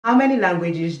How many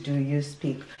languages do you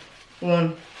speak?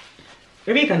 1.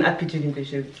 Maybe you can add pidgin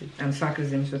English And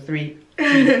sarcasm, so 3.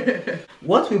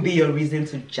 What will be your reason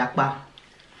to japa?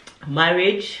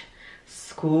 Marriage,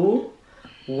 school,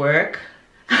 work,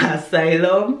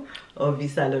 asylum, or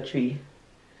visa lottery?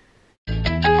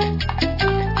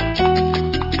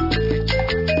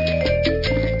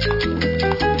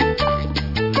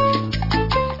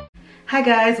 Hi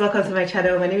guys, welcome to my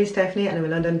channel. My name is Stephanie and I'm a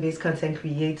London-based content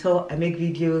creator. I make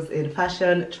videos in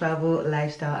fashion, travel,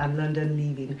 lifestyle and London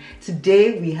living.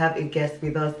 Today we have a guest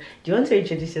with us. Do you want to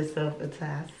introduce yourself,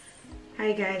 Otas?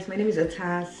 Hi guys, my name is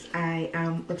Otas. I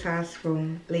am Otas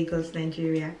from Lagos,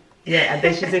 Nigeria. Yeah, and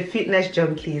then she's a fitness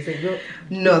junkie. So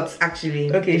not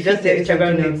actually. Okay, just the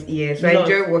Instagram name. Yeah, so I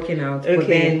enjoy working out. Okay. But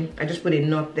then I just put a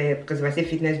not there because if I say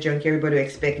fitness junkie, everybody will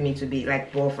expect me to be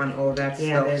like buff and all that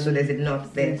stuff. So there's a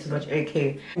not there. Too much.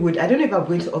 Okay. I don't know if I'm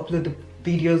going to upload the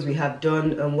videos we have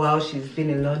done while she's been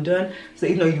in London, so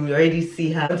you know you will already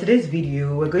see her. On today's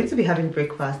video we're going to be having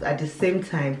breakfast. At the same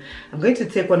time I'm going to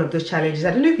take one of those challenges.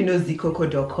 I don't know if you know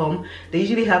zikoko.com. They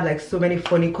usually have like so many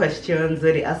funny questions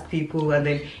where they ask people and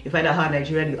then you find out how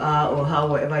Nigerian you are or how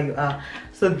whatever you are.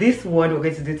 So this one we're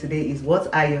going to do today is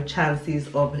what are your chances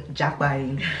of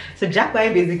japaing. So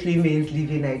japaing basically means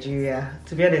leaving Nigeria.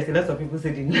 To be honest, a lot of people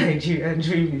say the Nigerian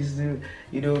dream is to,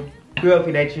 you know, grow up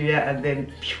in Nigeria and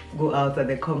then go out and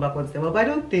then come back once in a while, but I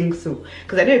don't think so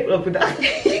because I don't up with that.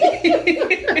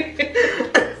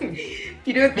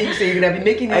 You don't think so? You're gonna be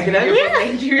making this video from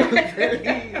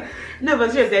Nigeria. No,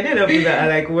 but seriously, I know people that are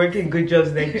like working good jobs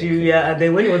in Nigeria and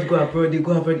then when you want to go abroad, they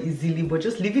go abroad easily, but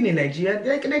just living in Nigeria,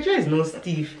 like Nigeria is no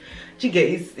stiff. You get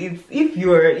it's if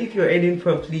you're earning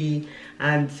properly,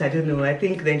 and I don't know, I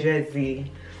think Nigeria is the.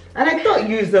 And I thought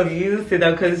you say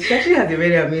that because she actually has a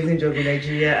very amazing job in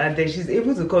Nigeria and then she's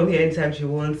able to come here anytime she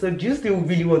wants. So do you still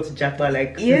really want to japa?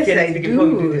 Like, yes, I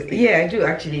do. Yeah, I do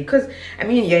actually. Because I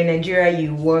mean, you're in Nigeria,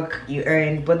 you work, you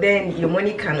earn, but then your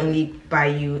money can only buy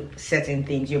you certain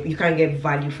things. You can't get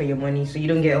value for your money, so you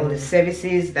don't get all the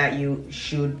services that you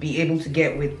should be able to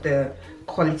get with the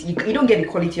quality. You don't get the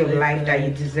quality of life that you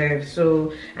deserve.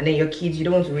 So, and then your kids, you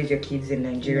don't want to raise your kids in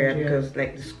Nigeria because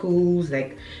like the schools,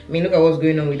 like I mean, look at what's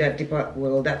going on with that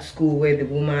that school where the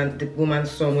woman's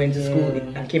son went to school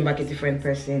and came back a different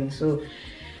person. So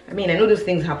I mean, I know those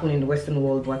things happen in the Western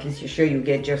world, but at least you're sure you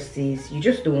get justice. You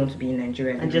just don't want to be in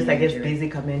Nigeria. And just, I guess,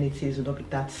 basic amenities would not be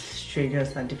that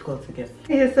strenuous and difficult to get.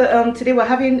 Yeah, so today we're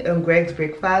having Greg's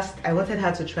breakfast. I wanted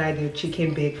her to try the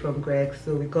chicken bake from Greg,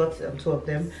 so we got 2 of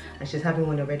them. And she's having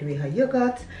one already with her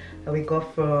yogurt that we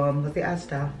got from, was it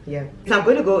Asta? Yeah. So I'm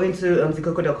going to go into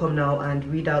zikoko.com now and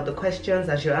read out the questions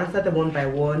and she'll answer them one by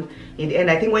one. In the end,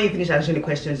 I think when you finish answering the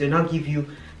questions, they'll now give you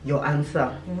your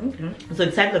answer. So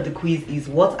the title of the quiz is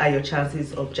what are your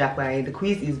chances of japaing. The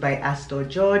quiz is by Astor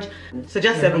George. So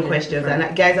just 7 questions,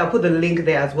 and guys, I'll put the link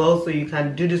there as well so you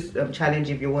can do this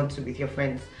challenge if you want to with your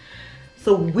friends.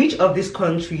 So which of these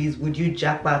countries would you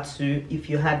japa to if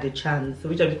you had the chance? So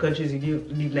which of the countries would you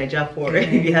leave Nigeria for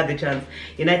if you had the chance?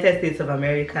 United States of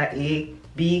America, A.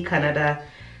 B. Canada,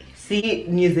 C.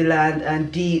 New Zealand,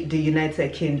 and D. the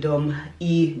United Kingdom,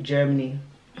 E. Germany.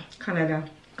 Canada.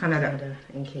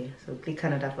 Okay, so click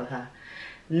Canada for her.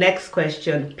 Next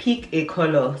question, pick a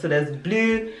color. So there's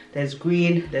blue, there's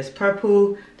green, there's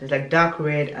purple, there's like dark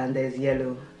red, and there's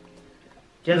yellow.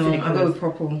 Just I'll go with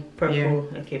purple.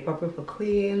 Okay, purple for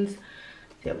queens.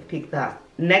 Yeah, we pick that.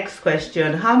 Next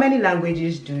question, how many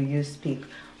languages do you speak?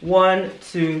 1,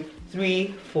 2,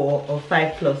 3, 4, or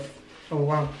 5 plus? Oh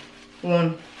wow.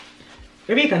 1.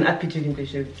 Maybe you can add pidgin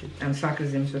English and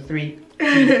sarcasm, so 3.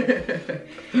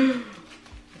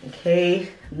 Okay,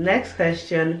 next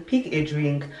question, pick a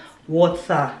drink.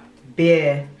 Water,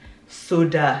 beer,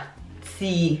 soda,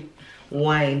 tea,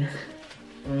 wine.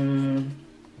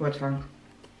 Water.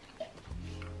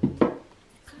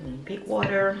 Pick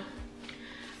water.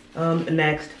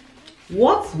 Next,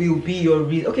 what will be your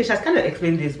reason? Okay, she's kind of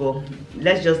explained this, but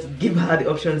let's just give her the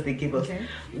options they give us. Okay.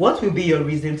 What will be your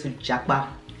reason to japa?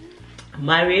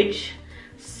 Marriage,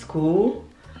 school,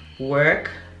 work,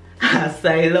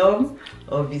 asylum,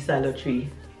 or visa lottery?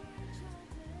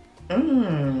 Let's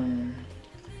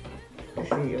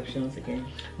see the options again.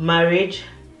 Marriage,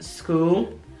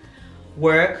 school,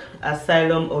 work,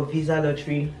 asylum, or visa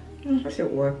lottery? I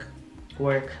said work.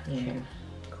 Work. Okay,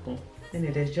 cool.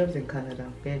 Anyway, there's jobs in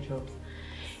Canada, bare jobs.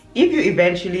 If you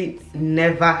eventually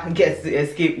never get to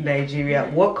escape Nigeria,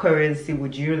 what currency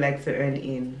would you like to earn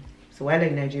in? So while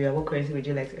in Nigeria, what currency would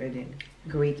you like to earn in?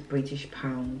 Great British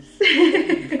pounds.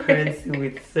 Currency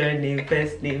with surname,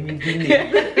 first name, middle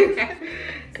name.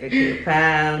 Okay,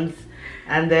 pounds.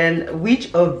 And then,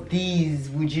 which of these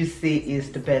would you say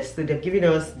is the best? So they've given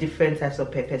us different types of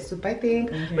pepper soup, I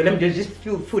think. But let me just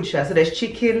food share. So there's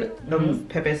chicken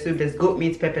pepper soup, there's goat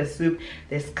meat pepper soup,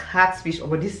 there's catfish. Oh,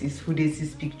 but this is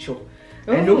Fudesis picture.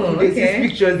 I know Fudesis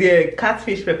pictures here.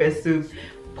 Catfish pepper soup,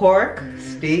 pork,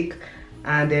 steak,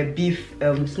 and beef,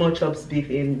 small chops beef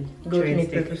in goat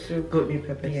meat pepper soup. Goat meat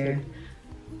pepper soup.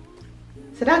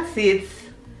 So that's it.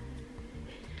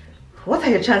 What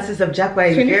are your chances of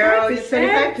japa, girl?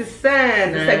 25%.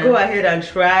 It's like, go ahead and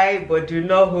try, but do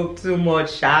not hope too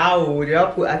much. Do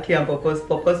not put Aki and focus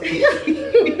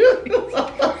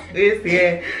this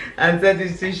here and send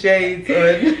it to share it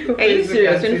on. Are you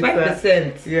serious?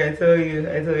 25%? Yeah, I told you.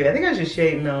 I think I should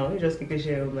share it now. Let me just quickly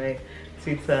share on my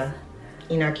Twitter.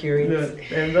 Inaccurate.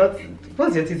 No,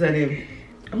 what's your Twitter name?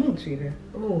 I'm on Twitter.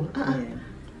 Oh, yeah.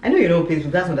 I know you know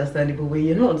Facebook, that's understandable, but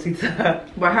you're not on Twitter.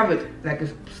 But I have it like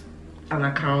an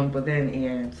account, but then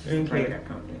it's a private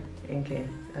account. Okay,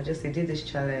 I just did this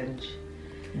challenge.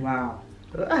 Wow.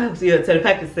 So you're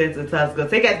 25% of task got.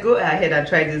 So you guys go ahead and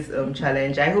try this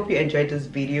challenge. I hope you enjoyed this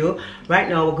video. Right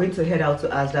now we're going to head out to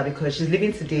Asda because she's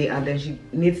leaving today, and then she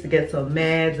needs to get some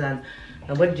meds and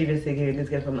what did you even say you need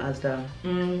to get from Asda?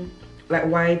 Like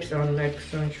wipes and like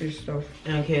sanitary stuff.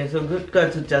 Okay, so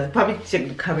good to just probably check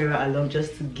the camera along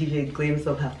just to give you a glimpse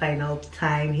of her final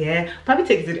time here. Probably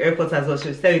take it to the airport as well.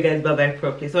 She'll tell you guys bye bye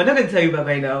properly. So we're not going to tell you bye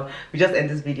bye now. We just end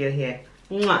this video here.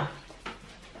 Mwah.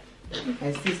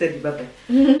 I still said bye bye.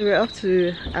 We're off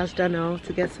to Asda now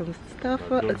to get some stuff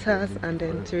for Otas and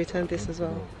then to return this as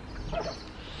well.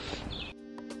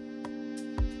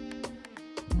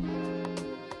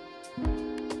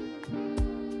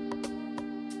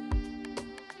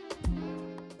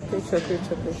 Chocolate.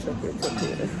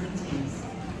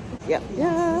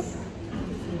 Yeah.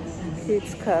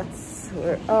 Kids Cuts,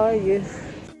 where are you?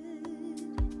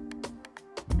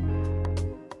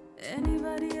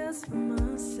 Anybody else but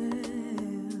myself.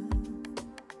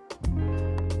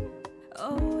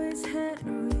 Always had a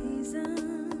reason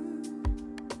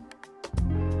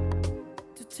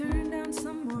to turn down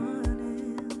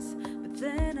someone else, but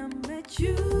then I met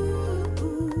you.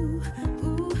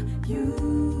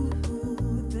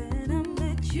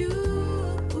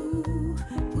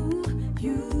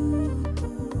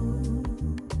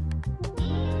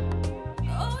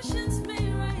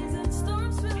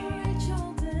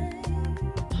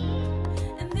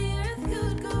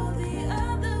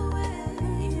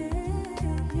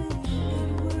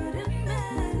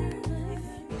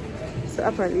 So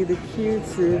apparently the queue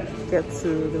to get to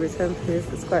the return place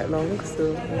is quite long,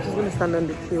 so I'm just going to stand on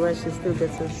the queue while she's still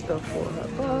getting stuff for her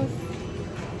bus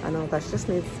and all that. She just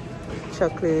needs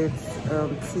chocolates,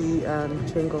 tea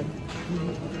and chewing gum,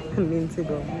 minty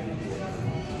gum.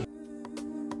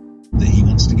 That he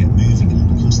wants to get moving on.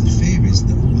 Of course, the fear is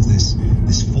that all of this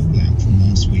fallout from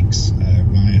last week's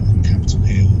riot on Capitol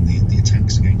Hill and the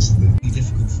attacks against the be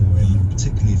difficult for him,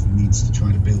 particularly if he needs to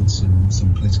try to build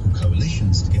some political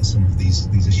coalitions to get some of these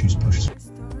issues pushed through.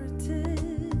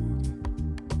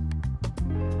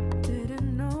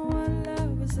 Didn't know what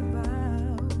love was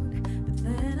about, but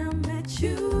then I met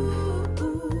you.